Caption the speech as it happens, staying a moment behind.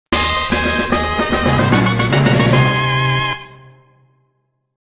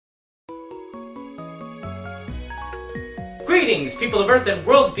Greetings, people of Earth and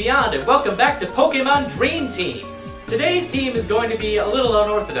worlds beyond, and welcome back to Pokemon Dream Teams! Today's team is going to be a little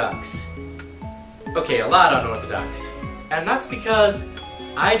unorthodox. Okay, a lot unorthodox. And that's because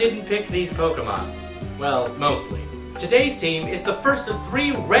I didn't pick these Pokemon. Well, mostly. Today's team is the first of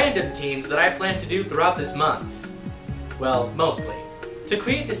 3 random teams that I plan to do throughout this month. Well, mostly. To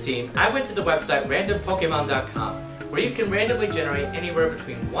create this team, I went to the website randompokemon.com, where you can randomly generate anywhere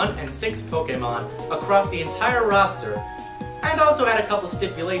between 1 and 6 Pokemon across the entire roster, and also add a couple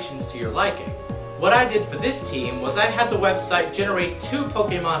stipulations to your liking. What I did for this team was I had the website generate 2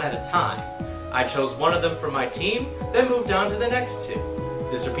 Pokemon at a time. I chose one of them for my team, then moved on to the next 2.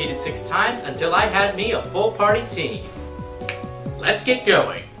 This repeated 6 times until I had me a full party team. Let's get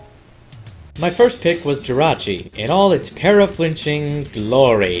going! My first pick was Jirachi, in all its para-flinching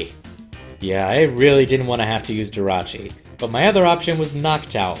glory. Yeah, I really didn't want to have to use Jirachi, but my other option was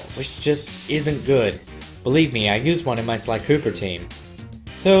Noctowl, which just isn't good. Believe me, I used one in my Sly Cooper team.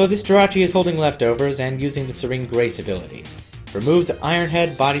 So this Jirachi is holding leftovers and using the Serene Grace ability. Removes Iron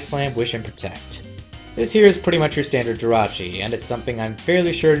Head, Body Slam, Wish, and Protect. This here is pretty much your standard Jirachi, and it's something I'm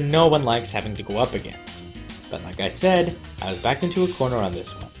fairly sure no one likes having to go up against. But like I said, I was backed into a corner on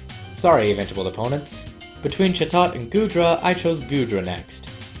this one. Sorry, eventual opponents. Between Chatot and Goodra, I chose Goodra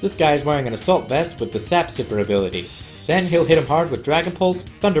next. This guy is wearing an Assault Vest with the Sap Sipper ability. Then he'll hit him hard with Dragon Pulse,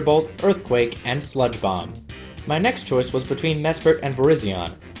 Thunderbolt, Earthquake, and Sludge Bomb. My next choice was between Mesprit and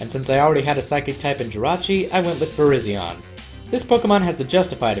Virizion, and since I already had a Psychic type in Jirachi, I went with Virizion. This Pokemon has the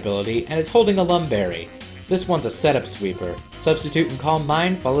Justified ability, and is holding a Lumberry. This one's a setup sweeper. Substitute and Calm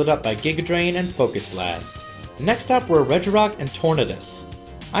Mind, followed up by Giga Drain and Focus Blast. Next up were Regirock and Tornadus.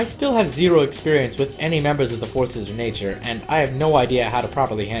 I still have 0 experience with any members of the Forces of Nature, and I have no idea how to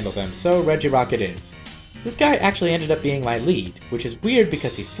properly handle them, so Regirock it is. This guy actually ended up being my lead, which is weird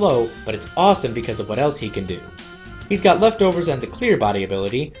because he's slow, but it's awesome because of what else he can do. He's got leftovers and the Clear Body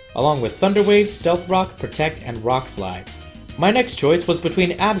ability, along with Thunder Wave, Stealth Rock, Protect, and Rock Slide. My next choice was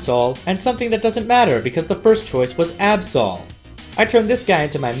between Absol and something that doesn't matter because the first choice was Absol. I turned this guy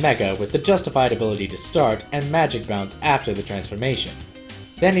into my Mega with the Justified ability to start and Magic Bounce after the transformation.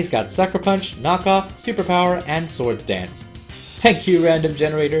 Then he's got Sucker Punch, Knockoff, Superpower, and Swords Dance. Thank you, Random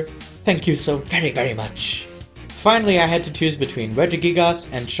Generator. Thank you so very much. Finally, I had to choose between Regigigas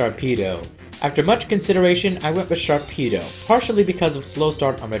and Sharpedo. After much consideration, I went with Sharpedo, partially because of slow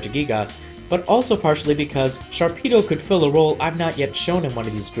start on Regigigas, but also partially because Sharpedo could fill a role I've not yet shown in one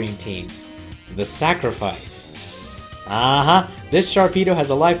of these dream teams. The Sacrifice. This Sharpedo has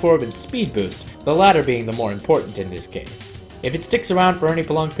a Life Orb and Speed Boost, the latter being the more important in this case. If it sticks around for any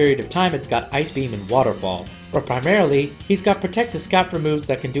prolonged period of time, it's got Ice Beam and Waterfall. But primarily, he's got Protect to Scout moves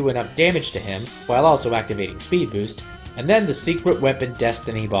that can do enough damage to him, while also activating Speed Boost, and then the secret weapon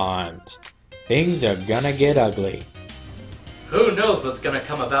Destiny Bond. Things are gonna get ugly. Who knows what's gonna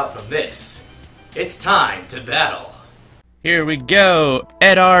come about from this? It's time to battle. Here we go,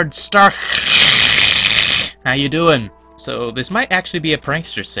 Edard Stark. How you doing? So this might actually be a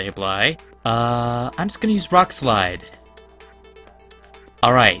prankster Sableye. I'm just gonna use Rock Slide.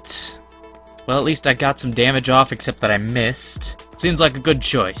 Alright. Well, at least I got some damage off, except that I missed. Seems like a good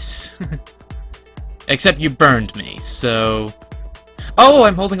choice. Except you burned me, so... Oh,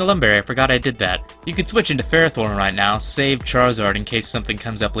 I'm holding a Lumberry, I forgot I did that. You could switch into Ferrothorn right now, save Charizard in case something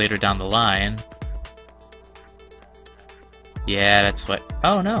comes up later down the line. Yeah, that's what...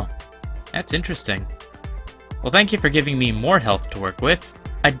 Oh, no. That's interesting. Well, thank you for giving me more health to work with.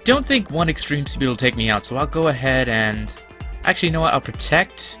 I don't think one Extreme Speed will take me out, so I'll go ahead and... Actually, you know what? I'll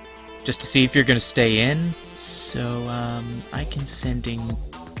Protect, just to see if you're gonna stay in. So, I can send in...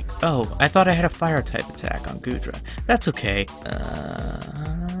 Oh, I thought I had a Fire-type attack on Goodra. That's okay.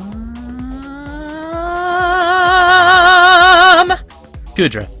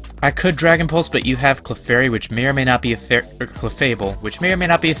 Goodra. I could Dragon Pulse, but you have Clefairy, which may or may not be a Clefable, which may or may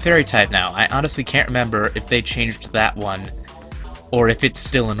not be a Fairy type now. I honestly can't remember if they changed that one, or if it's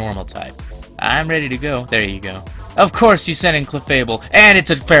still a normal type. I'm ready to go. There you go. Of course you sent in Clefable, and it's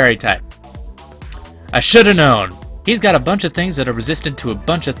a Fairy type! I should've known! He's got a bunch of things that are resistant to a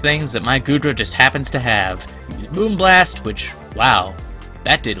bunch of things that my Goodra just happens to have. Moonblast, which, wow,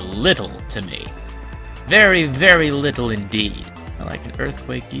 that did little to me. Very, very little indeed. I like an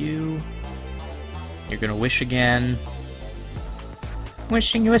Earthquake you. You're gonna wish again.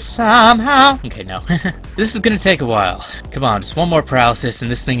 Wishing you was somehow... Okay, no. This is gonna take a while. Come on, just one more paralysis and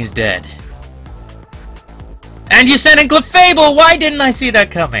this thing is dead. And you sent in Clefable! Why didn't I see that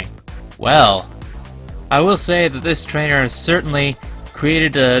coming? Well, I will say that this trainer has certainly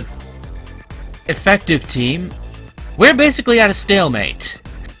created a effective team. We're basically at a stalemate.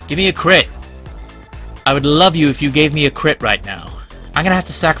 Give me a crit. I would love you if you gave me a crit right now. I'm gonna have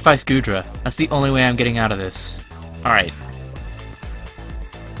to sacrifice Gudra. That's the only way I'm getting out of this. Alright.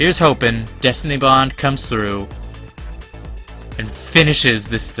 Here's hoping Destiny Bond comes through and finishes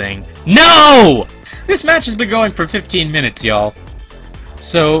this thing. No! This match has been going for 15 minutes, y'all.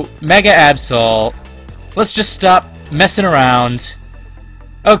 So, Mega Absol, let's just stop messing around.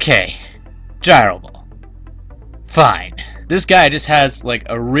 Okay, Gyro Ball. Fine. This guy just has, like,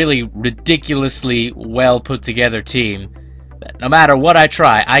 a really ridiculously well put together team that no matter what I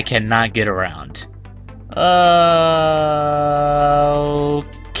try, I cannot get around.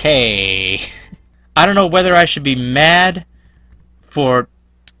 Okay. I don't know whether I should be mad for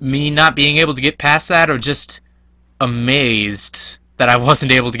me not being able to get past that or just amazed that I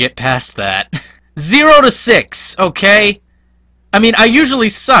wasn't able to get past that. 0 to 6, okay? I mean, I usually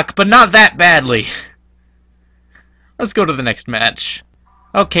suck, but not that badly. Let's go to the next match.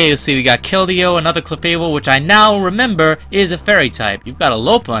 Okay, you see we got Keldeo, another Clefable, which I now remember is a Fairy type. You've got a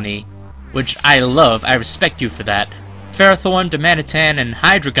Lopunny, which I love. I respect you for that. Ferrothorn, Domanitan, and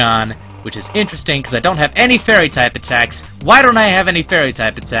Hydreigon, which is interesting because I don't have any Fairy type attacks. Why don't I have any Fairy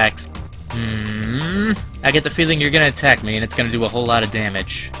type attacks? I get the feeling you're gonna attack me and it's gonna do a whole lot of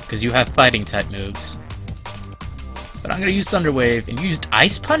damage because you have fighting type moves. But I'm gonna use Thunder Wave, and you used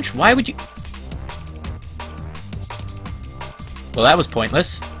Ice Punch? Why would you? Well, that was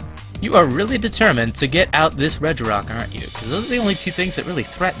pointless. You are really determined to get out this Regirock, aren't you? Because those are the only two things that really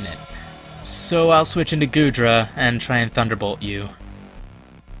threaten it. So I'll switch into Gudra and try and Thunderbolt you.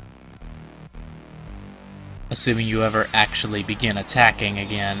 Assuming you ever actually begin attacking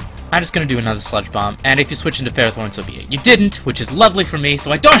again. I'm just gonna do another Sludge Bomb, and if you switch into Ferrothorn, so be it. You didn't, which is lovely for me,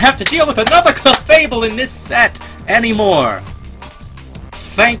 so I don't have to deal with another Clefable in this set anymore!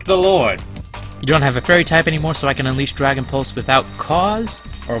 Thank the Lord! You don't have a Fairy type anymore, so I can unleash Dragon Pulse without cause,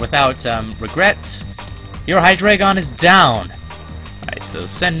 or without, regret. Your Hydreigon is down! Alright, so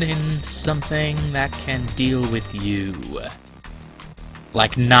send in something that can deal with you.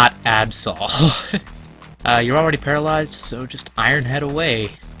 Like, not Absol. You're already paralyzed, so just Iron Head away.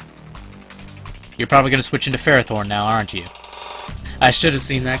 You're probably gonna switch into Ferrothorn now, aren't you? I should have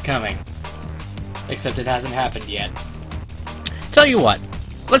seen that coming. Except it hasn't happened yet. Tell you what,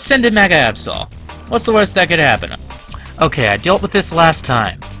 let's send in Mega Absol. What's the worst that could happen? Okay, I dealt with this last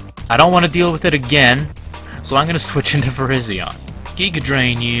time. I don't want to deal with it again, so I'm gonna switch into Virizion. Giga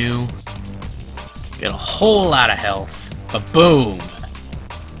Drain you. Get a whole lot of health. Ba-boom!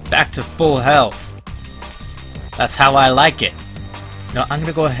 Back to full health. That's how I like it. No, I'm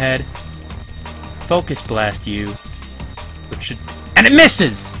gonna go ahead, Focus Blast you, which should, and it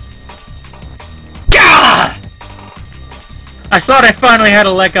misses! Gah! I thought I finally had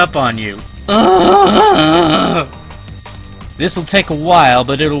a leg up on you. This'll take a while,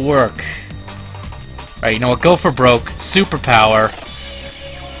 but it'll work. Alright, you know what? Go for broke. Superpower.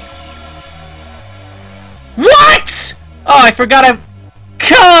 What?! Oh, I forgot I...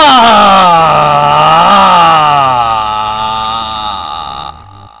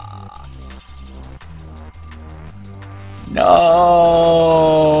 No!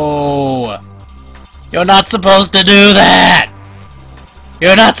 You're not supposed to do that!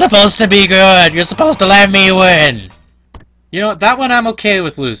 You're not supposed to be good! You're supposed to let me win! You know, that one I'm okay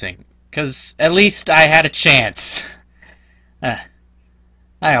with losing, because at least I had a chance.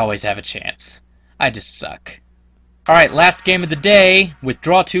 I always have a chance. I just suck. Alright, last game of the day, with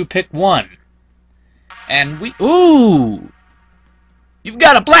draw 2, pick 1. And we... Ooh! You've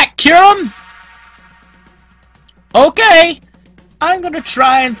got a Black Kyurem? Okay! I'm gonna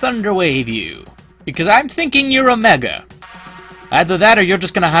try and Thunder Wave you, because I'm thinking you're a Mega. Either that or you're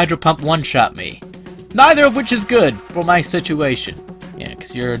just gonna Hydro Pump one-shot me. Neither of which is good for my situation. Yeah,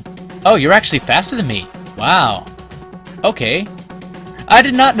 because you're... Oh, you're actually faster than me. Wow. Okay. I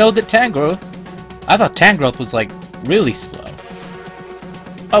did not know that Tangrowth... I thought Tangrowth was, like, really slow.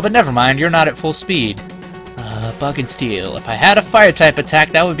 Oh, but never mind, you're not at full speed. Bug and Steel. If I had a Fire-type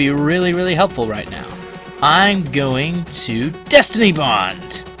attack, that would be really, really helpful right now. I'm going to Destiny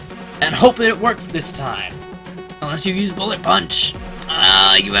Bond! And hope that it works this time. Unless you use Bullet Punch.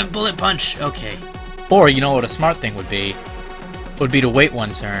 You have Bullet Punch. Okay. Or, you know what a smart thing would be? Would be to wait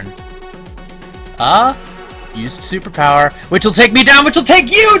one turn. Used Superpower, which will take me down, which will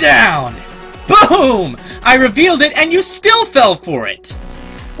take you down! Boom! I revealed it, and you still fell for it!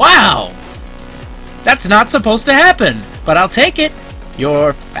 Wow! That's not supposed to happen, but I'll take it.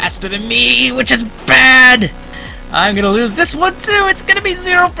 You're faster than me, which is bad! I'm gonna lose this one too! It's gonna be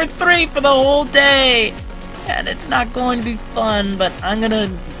 0 for 3 for the whole day! And it's not going to be fun, but I'm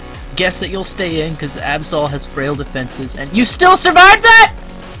gonna guess that you'll stay in, because Absol has frail defenses, and you still survived that?!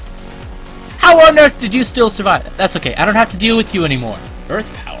 How How on earth did you still survive? That's okay. I don't have to deal with you anymore.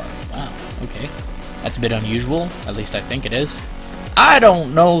 Earth power. Wow. Okay. That's a bit unusual. At least I think it is. I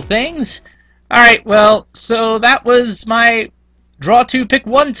don't know things. Alright, well, so that was my Draw 2 Pick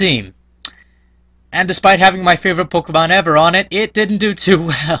 1 team. And despite having my favorite Pokemon ever on it, it didn't do too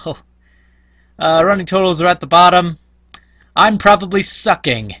well. Running totals are at the bottom. I'm probably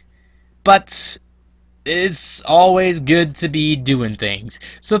sucking. But it's always good to be doing things.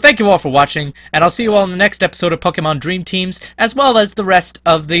 So thank you all for watching, and I'll see you all in the next episode of Pokemon Dream Teams, as well as the rest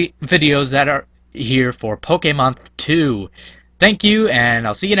of the videos that are here for Pokemon 2. Thank you, and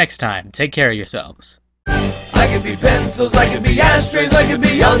I'll see you next time. Take care of yourselves. I could be pencils, I could be ashtrays, I could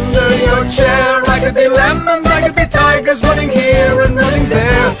be under your chair. I could be lemons, I could be tigers running here and running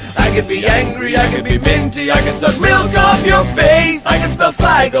there. I could be angry, I could be minty, I could suck milk off your face. I could spell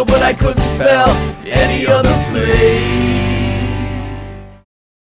Sligo, but I couldn't spell any other